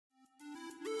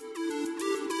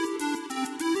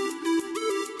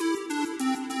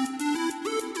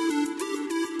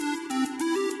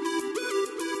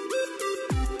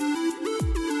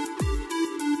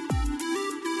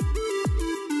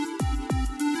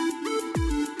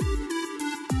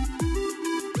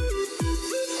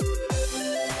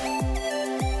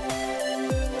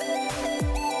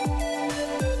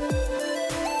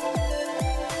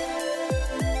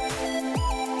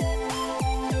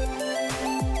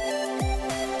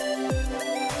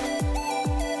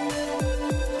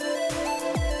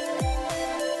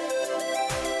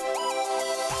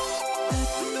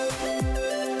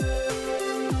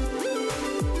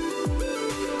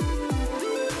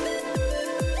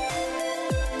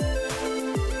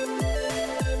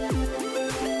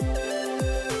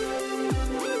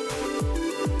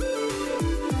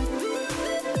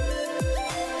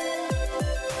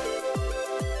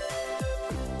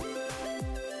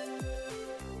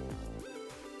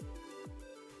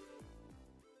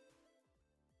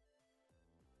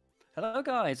Hello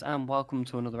guys and welcome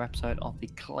to another episode of the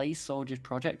Clay Soldiers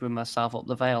Project with myself,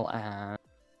 Upthevale, and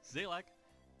Ziclag.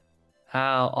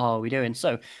 how are we doing?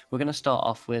 So we're going to start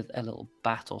off with a little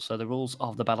battle. So the rules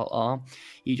of the battle are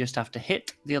you just have to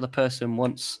hit the other person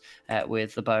once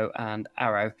with the bow and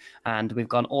arrow, and we've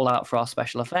gone all out for our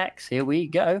special effects. Here we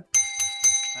go.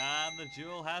 And the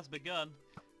duel has begun.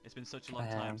 It's been such a long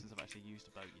time since I've actually used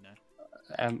a boat, you know.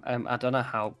 I don't know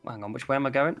how. Hang on, which way am I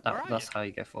going? Where are That's you? how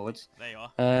you go forwards. There you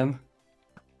are.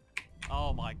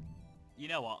 Oh my. You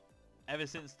know what? Ever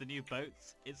since the new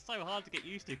boats, it's so hard to get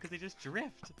used to because they just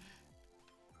drift.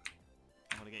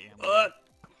 I'm gonna get you.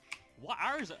 What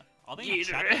arrows are they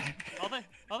enchanted?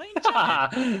 Are they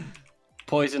enchanted?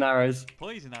 Poison arrows.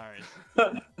 Poison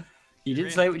arrows. You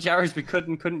didn't say which arrows we could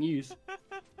and couldn't use.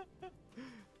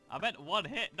 I meant one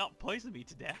hit, not poison me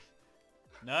to death.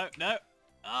 No, no.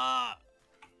 Ah!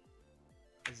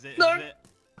 Is it? No. Is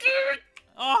it?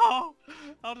 Oh!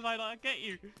 How did I not get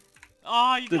you?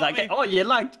 Oh, you got me. Oh, you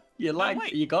lagged. You lagged.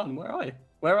 Wait. You're gone. Where are you?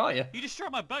 Where are you? You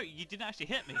destroyed my boat. You didn't actually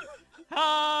hit me.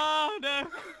 Oh no!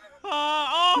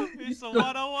 Oh, it's a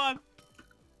 1-on-1.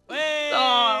 Hey!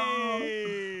 Oh.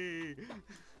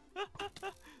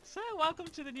 So, welcome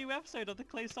to the new episode of the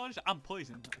Clay Soldiers. I'm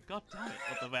poisoned. God damn it!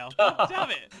 What the hell? God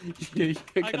damn it!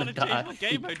 You're I gonna gotta die. change my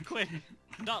game mode quick.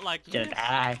 Not like You're this. gonna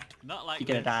die. Not like You're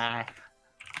gonna this. die.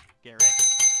 Get wrecked.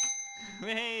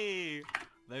 Hey!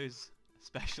 Those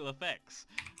special effects.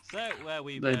 So, where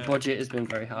we The budget has been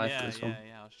very high for this one.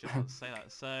 Yeah, I was just about to say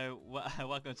that. So,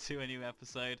 welcome to a new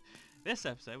episode. This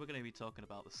episode, we're going to be talking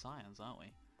about the science, aren't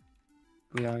we?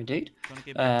 We are indeed. Do you want to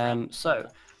give me a So,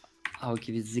 I'll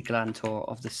give you the Ziclag tour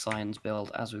of the science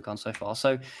build as we've gone so far.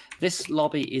 So, this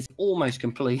lobby is almost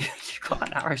complete. You've got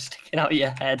an arrow sticking out of your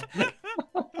head.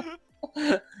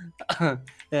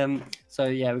 So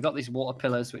yeah, we've got these water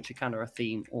pillars, which are kind of a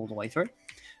theme all the way through.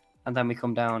 And then we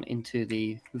come down into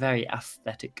the very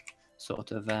aesthetic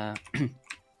sort of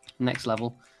next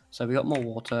level. So we got more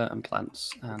water and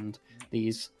plants and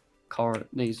these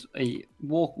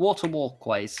water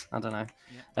walkways. I don't know.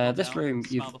 Yeah, this room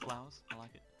smell the flowers. I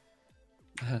like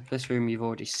it. This room you've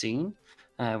already seen,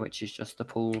 which is just the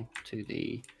pool to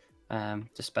the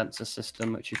dispenser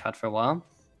system, which you've had for a while.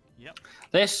 Yep.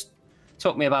 This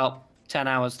took me about 10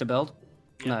 hours to build.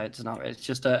 Yep. No, it's not. It's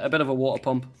just a bit of a water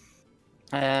pump.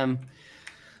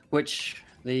 Which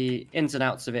the ins and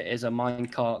outs of it is a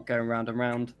minecart going round and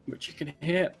round, which you can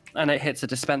hear, and it hits a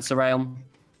dispenser rail,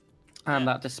 and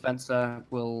that dispenser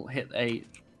will hit a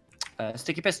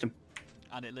sticky piston.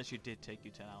 And it literally did take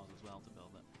you 10 hours as well to build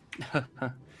it.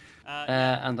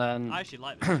 And then I actually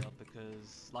like this build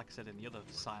because, like I said in the other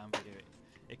Scion video,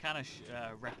 it kind of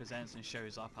represents and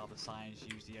shows off how the Scions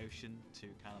use the ocean to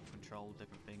kind of control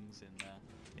different things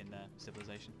in their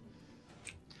civilization.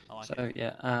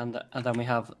 Yeah, and then we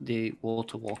have the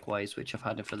water walkways, which I've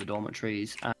had for the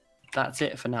dormitories, and that's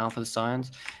it for now for the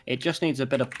Scions. It just needs a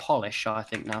bit of polish, I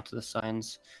think, now to the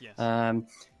Scions. Yes.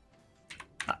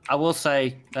 I will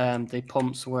say the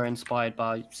pumps were inspired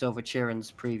by Silver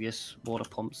Chirin's previous water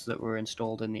pumps that were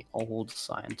installed in the old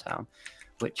Scion town,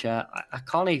 which I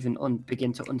can't even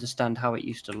begin to understand how it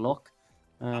used to look.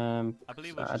 I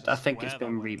believe I think it's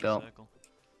been rebuilt.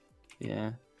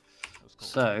 Yeah. Cool.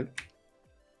 So,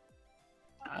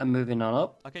 I'm moving on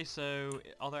up. Okay, so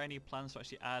are there any plans to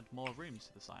actually add more rooms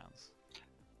to the Scions?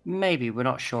 Maybe, we're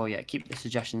not sure yet. Keep the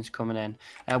suggestions coming in.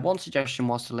 One suggestion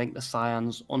was to link the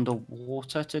Scions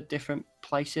underwater to different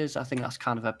places. I think that's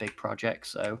kind of a big project,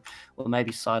 so we'll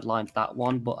maybe sideline that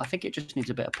one. But I think it just needs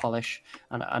a bit of polish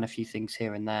and a few things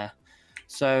here and there.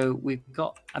 So we've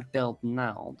got a build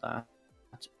now that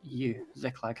you,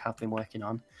 Ziclag, have been working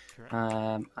on.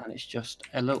 And it's just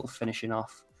a little finishing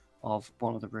off of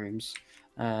one of the rooms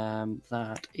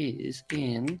that is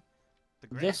in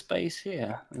this base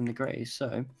here in the Greys,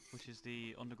 which is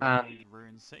the underground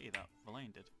ruined city that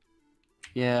Verlaine did.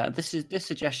 Yeah, this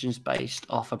suggestion is based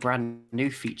off a brand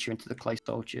new feature into the Clay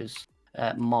Soldiers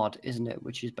mod, isn't it?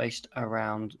 Which is based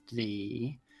around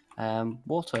the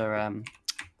water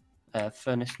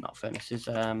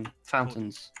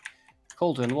fountains,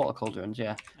 water cauldrons.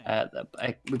 Yeah,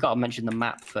 we got to mention the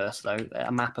map first, though.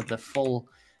 A map of the full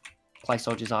Clay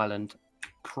Soldiers Island,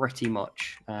 pretty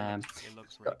much. It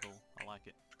looks really cool. I like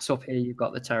it. So up here you've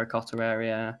got the Terracotta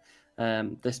area.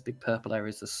 This big purple area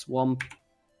is the swamp.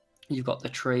 You've got the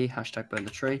tree, hashtag burn the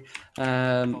tree.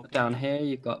 Down here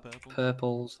you've got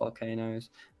purples, volcanoes.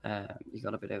 You've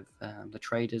got a bit of the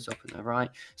traders up in the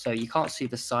right. So you can't see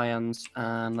the Scions,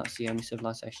 and that's the only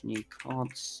civilization you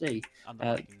can't see. And the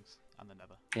Vikings and the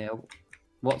Nether. Yeah.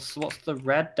 What's the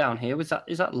red down here? Is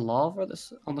that lava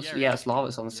that's on the? Yeah, it's lava.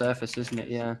 It's on the surface, isn't it?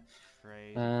 Yeah.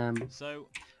 Great. So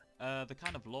the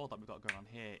kind of law that we've got going on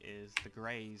here is the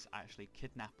Greys actually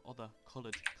kidnap other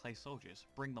coloured clay soldiers,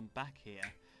 bring them back here,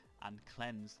 and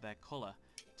cleanse their colour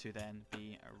to then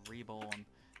be reborn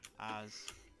as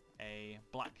a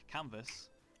black canvas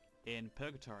in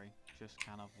Purgatory, just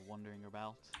kind of wandering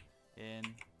about in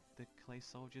the Clay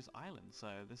Soldiers Island. So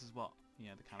this is what, you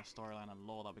know, the kind of storyline and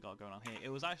lore that we got going on here. It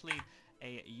was actually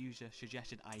a user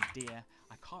suggested idea.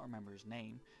 I can't remember his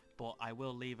name, but I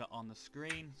will leave it on the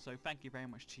screen. So thank you very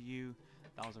much to you.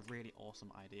 That was a really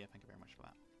awesome idea. Thank you very much for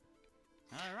that.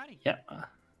 Alrighty. Yeah.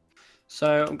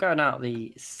 So I'm going out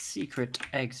the secret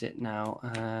exit now,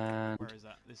 and Where is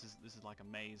that? This is like a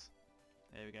maze.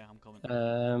 There we go. I'm coming.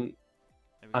 There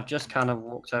we I've go, just I'm kind in. of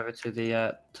walked over to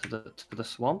the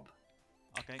swamp.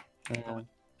 Okay. I'm coming.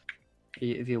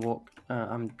 If you walk,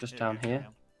 I'm just Here we down go, here.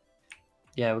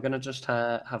 Yeah, we're gonna just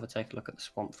have a take a look at the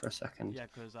swamp for a second. Yeah,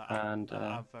 because and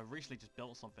I've recently just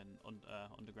built something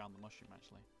underground the mushroom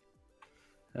actually.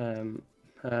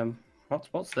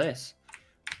 what's this?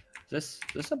 Is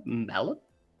this a melon?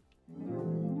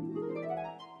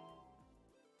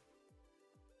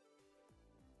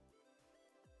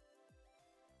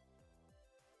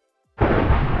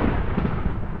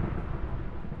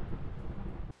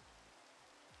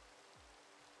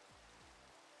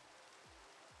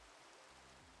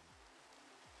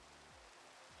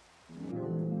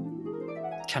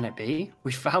 Can it be?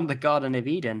 We found the Garden of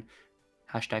Eden.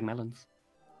 #melons.